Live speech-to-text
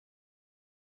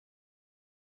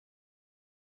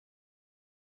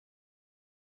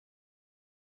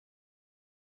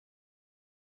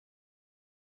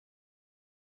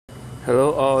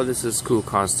Hello all, this is Cool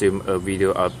Costume, a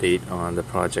video update on the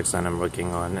projects that I'm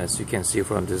working on. As you can see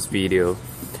from this video,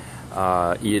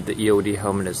 the EOD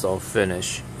helmet is all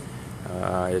finished.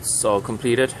 It's all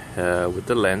completed with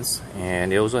the lens,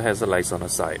 and it also has the lights on the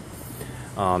side.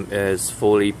 It's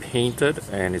fully painted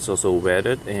and it's also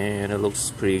wetted, and it looks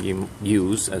pretty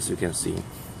used, as you can see,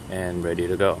 and ready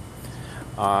to go.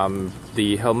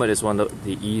 The helmet is one of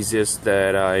the easiest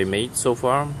that I made so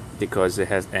far because it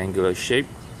has angular shape.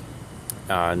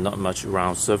 Not much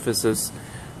round surfaces,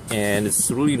 and it's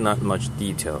really not much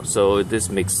detail, so this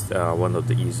makes one of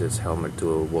the easiest helmet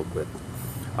to work with.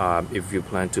 If you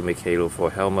plan to make Halo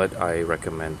 4 helmet, I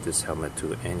recommend this helmet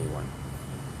to anyone.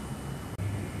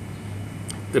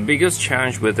 The biggest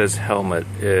challenge with this helmet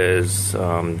is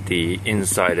the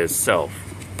inside itself.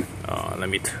 Let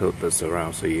me tilt this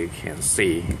around so you can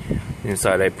see.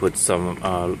 Inside I put some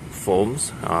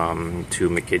foams to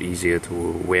make it easier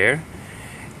to wear.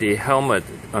 The helmet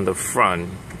on the front,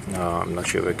 I'm not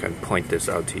sure if I can point this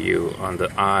out to you, on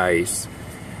the eyes,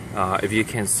 if you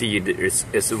can see,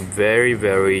 it's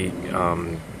very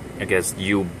I guess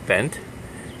U-bent.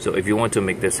 So if you want to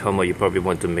make this helmet, you probably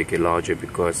want to make it larger,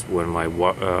 because when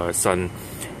my son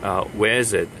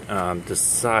wears it, the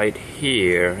side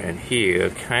here and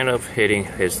here kind of hitting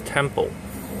his temple.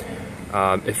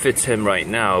 It fits him right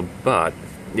now, but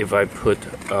if I put,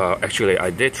 actually I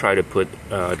did try to put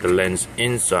the lens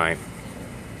inside,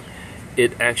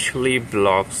 it actually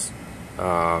blocks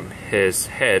his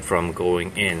head from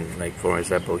going in. Like for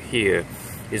example here,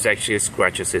 it actually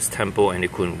scratches his temple and he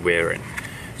couldn't wear it.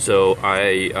 So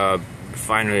I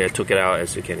finally took it out.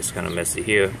 As you can, it's kind of messy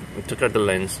here. I took out the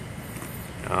lens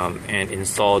and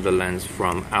installed the lens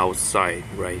from outside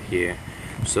right here.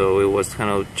 So it was kind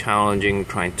of challenging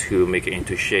trying to make it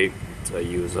into shape. So I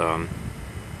use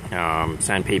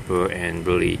sandpaper and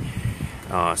really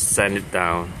sand it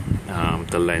down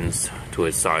the lens to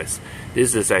its size.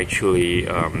 This is actually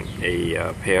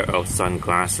a pair of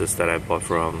sunglasses that I bought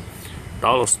from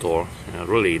dollar store.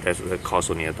 Really, that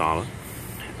cost only $1.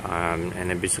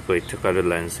 And I basically took out the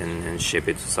lens and shaped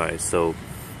it to size, so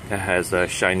it has a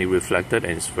shiny reflected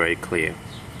and it's very clear.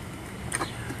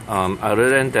 Other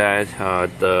than that,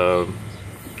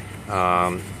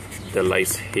 the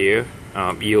lights here,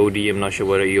 EOD, I'm not sure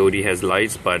whether EOD has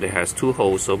lights, but it has 2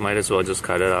 holes, so might as well just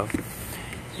cut it out.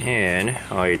 And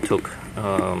I took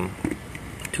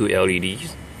 2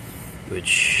 LEDs,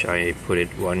 which I put it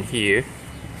one here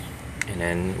and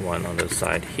then one on the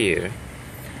side here.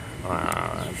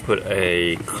 Put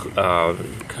a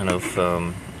kind of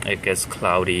I guess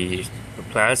cloudy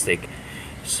plastic,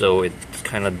 so it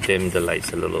kind of dimmed the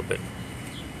lights a little bit.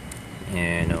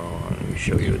 And let me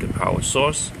show you the power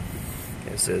source.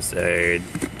 This is a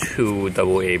 2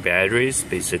 AA batteries,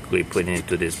 basically put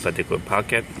into this particular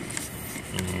pocket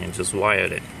and just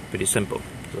wired it. Pretty simple.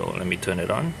 So let me turn it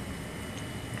on.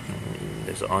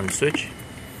 There's an on switch,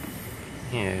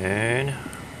 and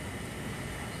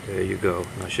there you go.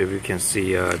 Not sure if you can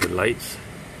see the lights.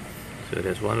 So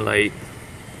there's one light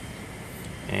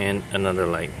and another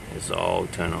light. It's all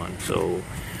turned on. So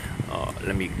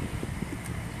let me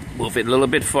move it a little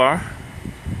bit far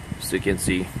so you can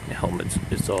see the helmet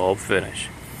is all finished.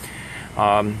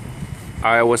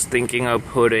 I was thinking of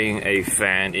putting a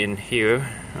fan in here,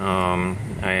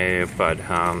 but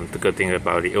the good thing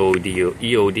about the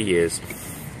EOD is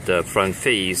the front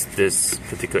face, this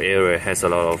particular area has a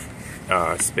lot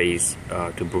of space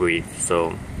to breathe.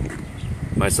 So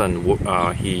my son,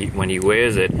 when he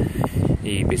wears it,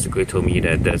 he basically told me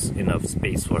that there's enough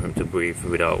space for him to breathe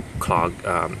without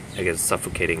I guess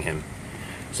suffocating him.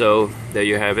 So there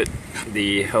you have it.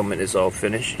 The helmet is all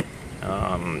finished.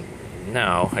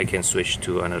 Now I can switch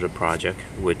to another project,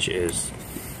 which is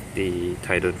the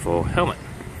Titan 4 helmet.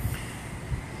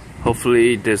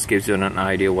 Hopefully this gives you an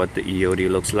idea what the EOD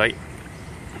looks like.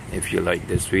 If you like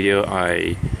this video,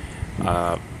 I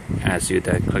ask you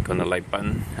to click on the like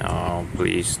button.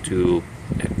 Please to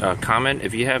comment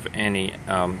if you have any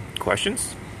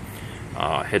questions.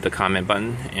 Hit the comment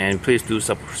button, and please do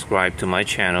subscribe to my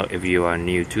channel if you are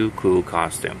new to Cool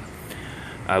Costume.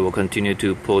 I will continue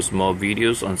to post more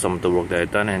videos on some of the work that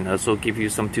I've done, and also give you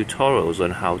some tutorials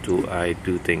on how I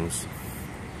do things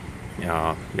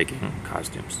making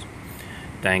costumes.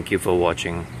 Thank you for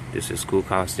watching. This is Cool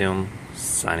Costume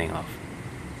signing off.